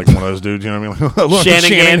that guy, like one of those dudes. You know what I mean? Look,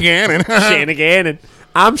 Shannon Gannon. Shannon Gannon.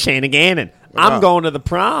 I'm Shannon Gannon. I'm going to the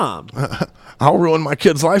prom. I'll ruin my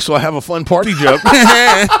kid's life so I have a fun party joke.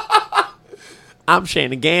 I'm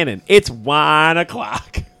Shannon Gannon. It's 1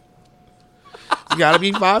 o'clock. It's got to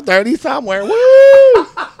be 5:30 somewhere. Woo!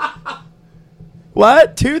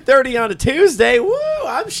 What? 2:30 on a Tuesday? Woo!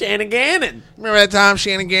 I'm Shannon Gannon. Remember that time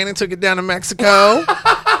Shannon Gannon took it down to Mexico?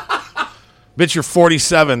 Bitch, you're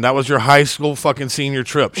 47. That was your high school fucking senior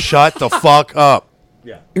trip. Shut the fuck up.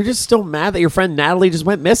 Yeah. You're just still mad that your friend Natalie just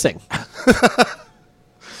went missing.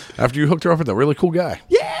 After you hooked her up with a really cool guy.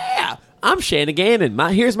 Yeah. I'm Shannon Gannon.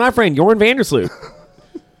 Here's my friend, Jorn Vandersloot.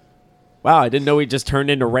 Wow, I didn't know he just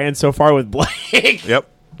turned into Ran So Far with Blake. Yep.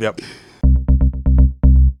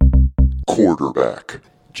 Quarterback.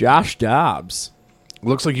 Josh Dobbs.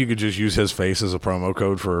 Looks like you could just use his face as a promo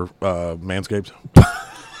code for Manscaped.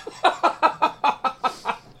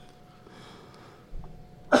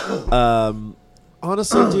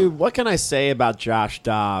 Honestly, dude, what can I say about Josh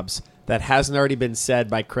Dobbs that hasn't already been said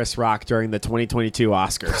by Chris Rock during the 2022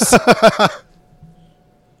 Oscars?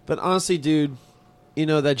 But honestly, dude, you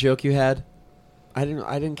know that joke you had? I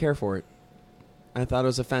didn't care for it. I thought it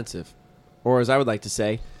was offensive. Or as I would like to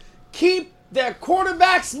say, keep their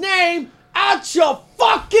quarterback's name out your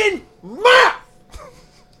fucking mouth.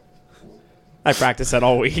 I practiced that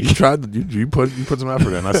all week. You tried. You put some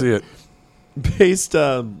effort in. I see it.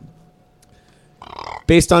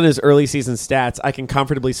 Based on his early season stats, I can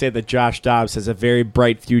comfortably say that Josh Dobbs has a very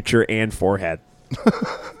bright future and forehead.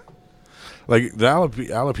 Like the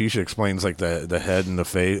alopecia explains like the head and the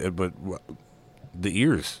face, but the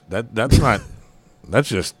ears that's not. That's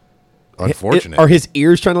just unfortunate. Are his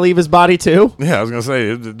ears trying to leave his body too? Yeah, I was gonna say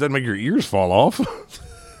it doesn't make your ears fall off.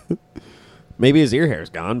 Maybe his ear hair's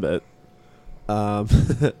gone, but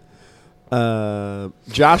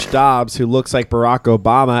Josh Dobbs, who looks like Barack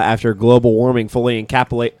Obama after global warming fully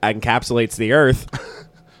encapsulates the Earth.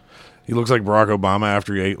 He looks like Barack Obama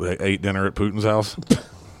after he ate dinner at Putin's house.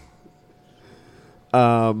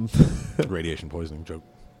 Radiation poisoning joke.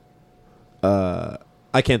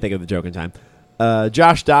 I can't think of the joke in time.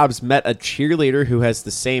 Josh Dobbs met a cheerleader who has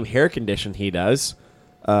the same hair condition he does.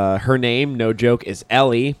 Her name, no joke, is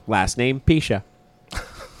Ellie. Last name, Pisha.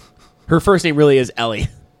 Her first name really is Ellie.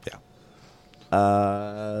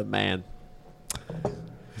 Yeah. Man.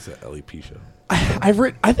 Is that Ellie Pisha?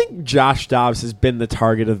 I think Josh Dobbs has been the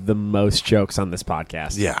target of the most jokes on this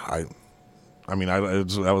podcast. Yeah, I mean, that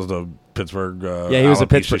was the Pittsburgh. Yeah, he was a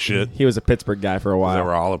Pittsburgh shit. He was a Pittsburgh guy for a while. They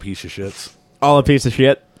were all a piece of shits. All a piece of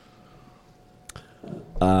shit.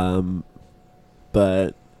 But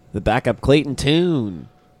the backup Clayton Tune.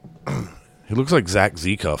 He looks like Zach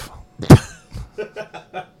Zekuff.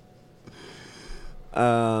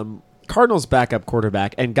 Cardinals backup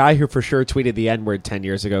quarterback and guy who for sure tweeted the N-word 10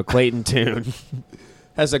 years ago, Clayton Tune,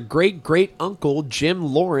 has a great uncle,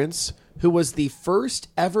 Jim Lawrence, who was the first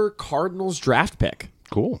ever Cardinals draft pick.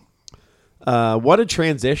 Cool. What a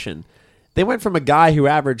transition. They went from a guy who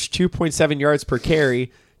averaged 2.7 yards per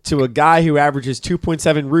carry to a guy who averages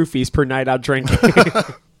 2.7 roofies per night out drinking.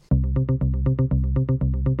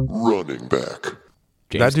 Running back.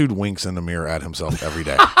 That dude winks in the mirror at himself every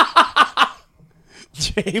day.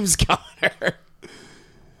 James Conner.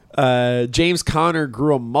 James Conner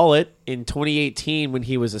grew a mullet in 2018 when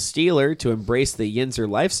he was a Steeler to embrace the Yinzer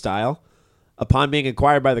lifestyle. Upon being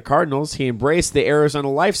acquired by the Cardinals, he embraced the Arizona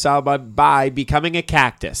lifestyle by becoming a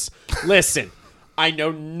cactus. Listen, I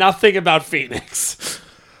know nothing about Phoenix.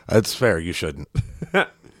 That's fair. You shouldn't.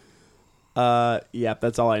 Yeah,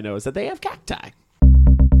 that's all I know is that they have cacti.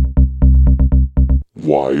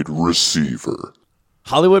 Wide receiver.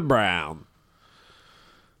 Hollywood Brown.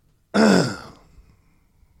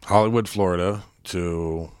 Hollywood, Florida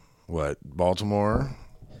to what? Baltimore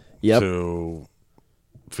Yep. to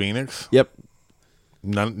Phoenix. Yep.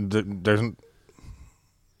 There's.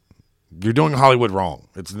 You're doing Hollywood wrong.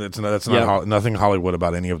 It's not Yep. nothing Hollywood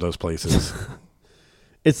about any of those places.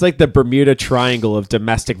 It's like the Bermuda Triangle of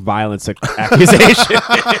domestic violence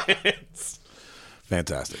accusations.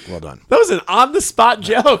 Fantastic. Well done. That was an on-the-spot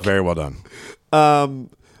joke. Very well done.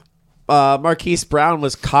 Marquise Brown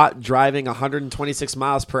was caught driving 126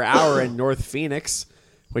 miles per hour in North Phoenix,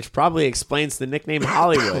 which probably explains the nickname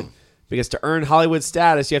Hollywood. Because to earn Hollywood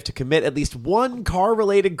status, you have to commit at least one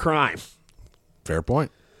car-related crime. Fair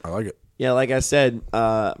point. I like it. Yeah, like I said,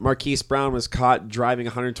 Marquise Brown was caught driving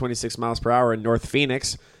 126 miles per hour in North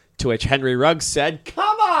Phoenix, to which Henry Ruggs said,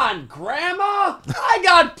 "Come on, Grandma! I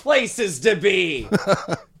got places to be!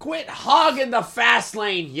 Quit hogging the fast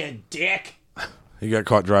lane, you dick!" He got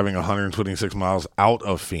caught driving 126 miles out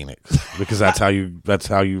of Phoenix because that's what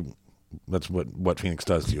Phoenix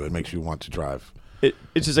does to you. It makes you want to drive.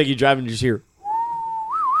 It's just like you drive and you just hear...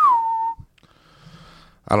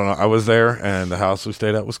 I don't know. I was there, and the house we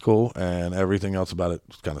stayed at was cool, and everything else about it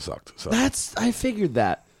kind of sucked. So I figured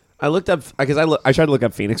that. I looked up because I tried to look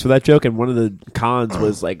up Phoenix for that joke, and one of the cons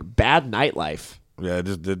was like bad nightlife. yeah, it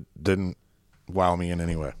just didn't wow me in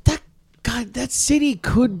any way. That city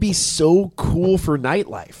could be so cool for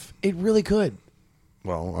nightlife. It really could.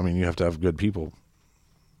 Well, I mean, you have to have good people,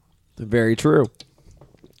 Very true.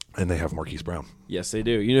 and they have Marquise Brown. Yes, they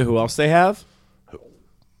do. You know who else they have?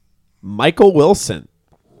 Michael Wilson.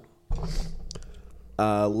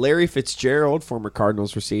 Larry Fitzgerald, former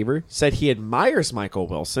Cardinals receiver, said he admires Michael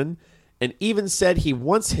Wilson and even said he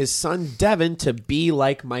wants his son Devin to be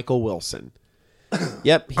like Michael Wilson.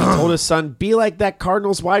 Yep, he told his son, be like that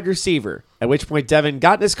Cardinals wide receiver, at which point Devin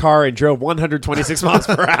got in his car and drove 126 miles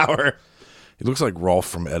per hour. He looks like Rolf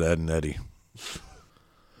from Ed, Ed, and Eddie.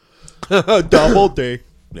 Double D.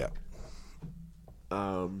 Yeah.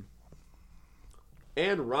 And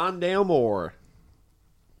Rondale Moore.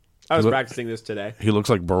 I was practicing this today. He looks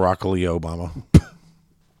like Barack Ali Obama.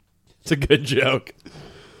 It's a good joke.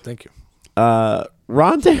 Thank you.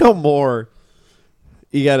 Rondale Moore.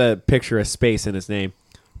 You got to picture a space in his name.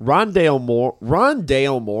 Rondale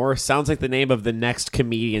Moore sounds like the name of the next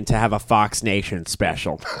comedian to have a Fox Nation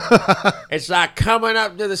special. It's like coming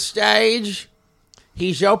up to the stage.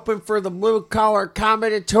 He's open for the Blue Collar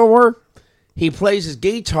Comedy Tour. He plays his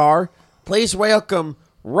guitar. Please welcome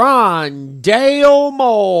Rondale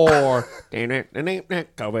Moore.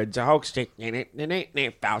 COVID's a hoax.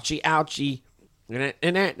 Fauci, ouchie.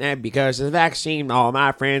 Because of the vaccine, all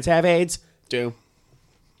my friends have AIDS. Do.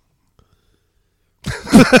 We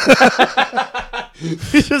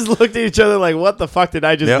just looked at each other like, what the fuck did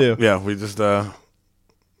I just do? Yeah, we just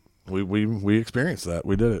we experienced that.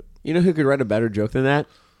 We did it. You know who could write a better joke than that?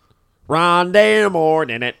 Rondale Moore.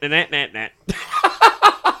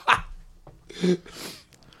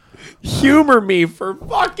 Humor me for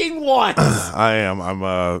fucking once. I am.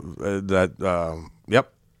 I'm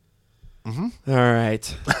yep. All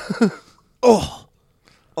right. Oh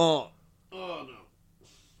no.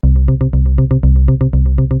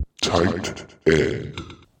 Tight end.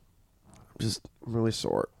 I'm really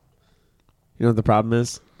sore. You know what the problem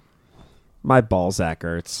is? My ball sack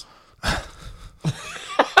hurts.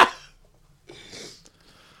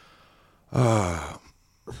 Wow.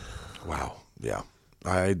 Yeah.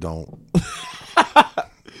 I don't.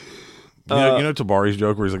 You know Tabari's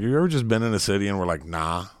joke where he's like, "Have you ever just been in a city and we're like,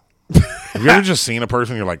 nah." Have you ever just seen a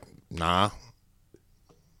person and you're like, nah?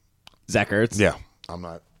 Zach Ertz? Yeah, I'm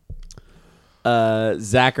not.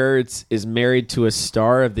 Zach Ertz is married to a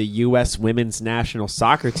star of the U.S. women's national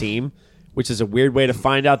soccer team, which is a weird way to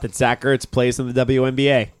find out that Zach Ertz plays in the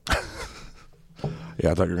WNBA.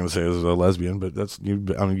 Yeah, I thought you were going to say it was a lesbian, but that's you.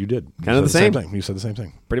 I mean, you did. Kind of the same thing. You said the same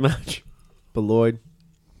thing. Pretty much. But Lloyd,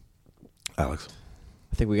 Alex,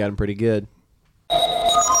 I think we got him pretty good.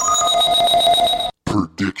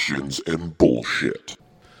 Predictions and bullshit.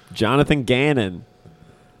 Jonathan Gannon.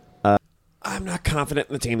 I'm not confident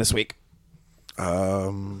in the team this week.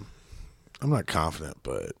 I'm not confident,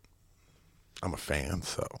 but I'm a fan.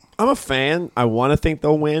 So I'm a fan. I want to think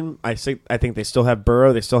they'll win. I think they still have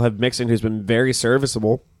Burrow. They still have Mixon, who's been very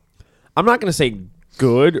serviceable. I'm not going to say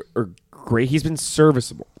good or great. He's been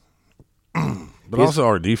serviceable. But also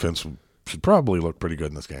our defense should probably look pretty good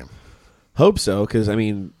in this game. Hope so, because, I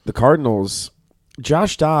mean, the Cardinals,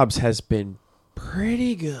 Josh Dobbs has been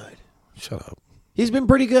pretty good. Shut up. He's been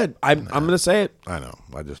pretty good. I'm going to say it. I know.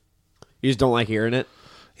 You just don't like hearing it?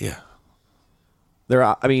 Yeah. They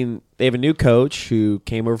have a new coach who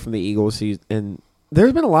came over from the Eagles, and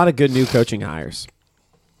there's been a lot of good new coaching hires.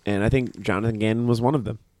 And I think Jonathan Gannon was one of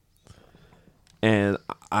them. And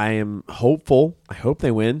I am hopeful. I hope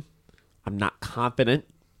they win. I'm not confident.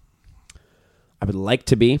 I would like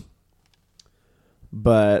to be.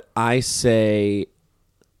 But I'm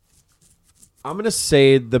going to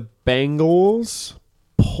say the Bengals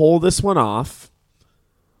pull this one off.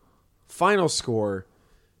 Final score,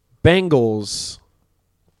 Bengals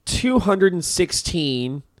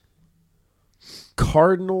 216,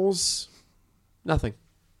 Cardinals nothing.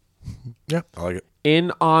 Yeah, I like it.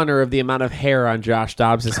 In honor of the amount of hair on Josh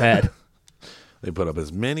Dobbs' head. They put up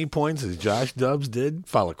as many points as Josh Dobbs did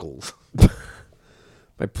follicles.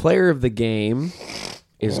 My player of the game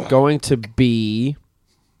is going to be...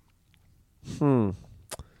 My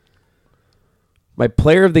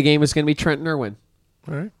player of the game is going to be Trenton Irwin.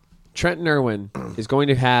 All right. Trenton Irwin is going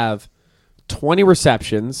to have 20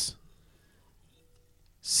 receptions,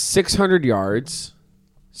 600 yards.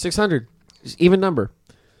 600, even number.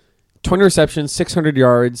 20 receptions, 600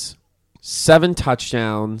 yards, 7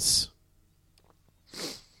 touchdowns,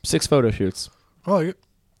 6 photo shoots. I like it.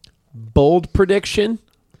 Bold prediction.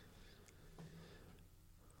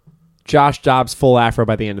 Josh Dobbs full afro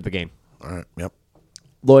by the end of the game. All right. Yep.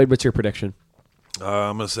 Lloyd, what's your prediction?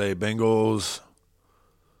 I'm going to say Bengals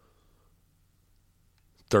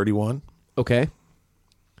 31. Okay.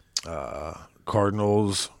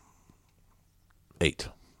 Cardinals 8.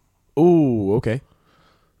 Ooh, okay.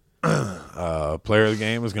 Player of the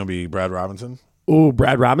game is going to be Brad Robinson. Ooh,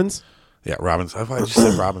 Brad Robbins? Yeah, Robinson. I just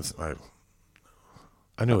said Robinson.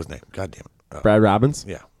 I knew his name. God damn it. Brad Robbins?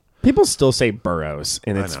 Yeah. People still say Burrows.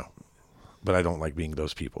 And I it's, know. But I don't like being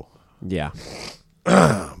those people. Yeah.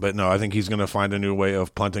 But no, I think he's going to find a new way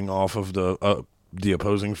of punting off of the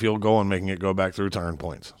opposing field goal and making it go back through turn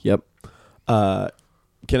points. Yep. Can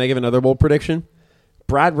I give another bold prediction?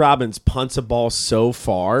 Brad Robbins punts a ball so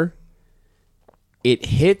far, it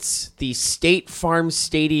hits the State Farm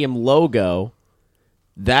Stadium logo.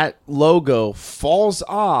 That logo falls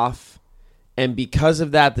off, and because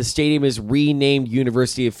of that, the stadium is renamed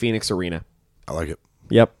University of Phoenix Arena. I like it.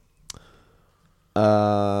 Yep.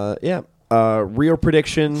 Yeah. Real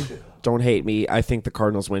prediction. Don't hate me. I think the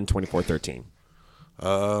Cardinals win 24-13.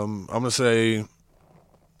 I'm going to say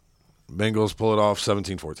Bengals pull it off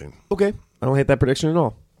 17-14. Okay. I don't hate that prediction at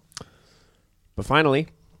all. But finally,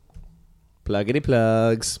 pluggity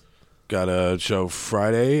plugs. Got a show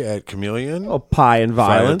Friday at Chameleon. Oh, Pie and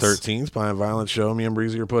Violence. Friday the 13th, Pie and Violence show me and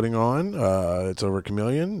Breezy are putting on. It's over at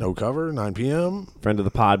Chameleon. No cover, 9 p.m. Friend of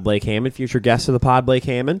the pod, Blake Hammond. Future guest of the pod, Blake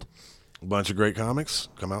Hammond. A bunch of great comics.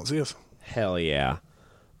 Come out and see us. Hell yeah.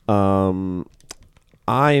 I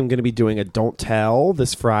am going to be doing a Don't Tell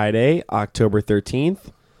this Friday, October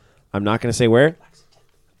 13th. I'm not going to say where.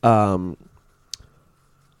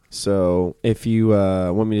 So if you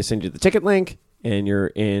want me to send you the ticket link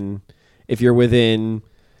and if you're within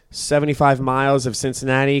 75 miles of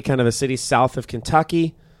Cincinnati, kind of a city south of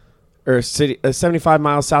Kentucky, or 75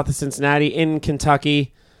 miles south of Cincinnati in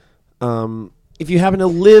Kentucky, if you happen to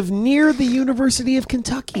live near the University of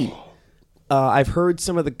Kentucky, I've heard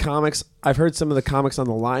some of the comics on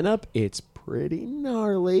the lineup. It's pretty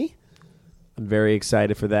gnarly. I'm very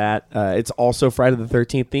excited for that. It's also Friday the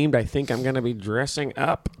 13th themed. I think I'm going to be dressing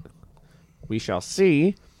up. We shall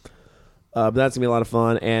see. But that's going to be a lot of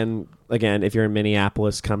fun. And again, if you're in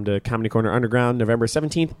Minneapolis, come to Comedy Corner Underground November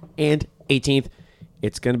 17th and 18th.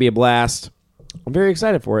 It's going to be a blast. I'm very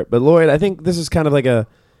excited for it. But Lloyd, I think this is kind of like a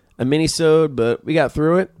mini-sode, but we got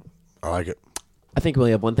through it. I like it. I think we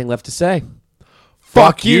only have one thing left to say.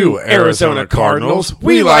 Fuck you, Arizona Cardinals.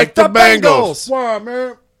 We like the Bengals. Wow,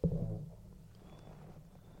 man.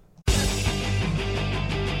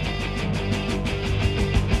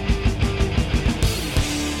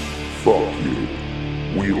 Fuck you.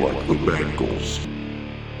 We like the Bengals.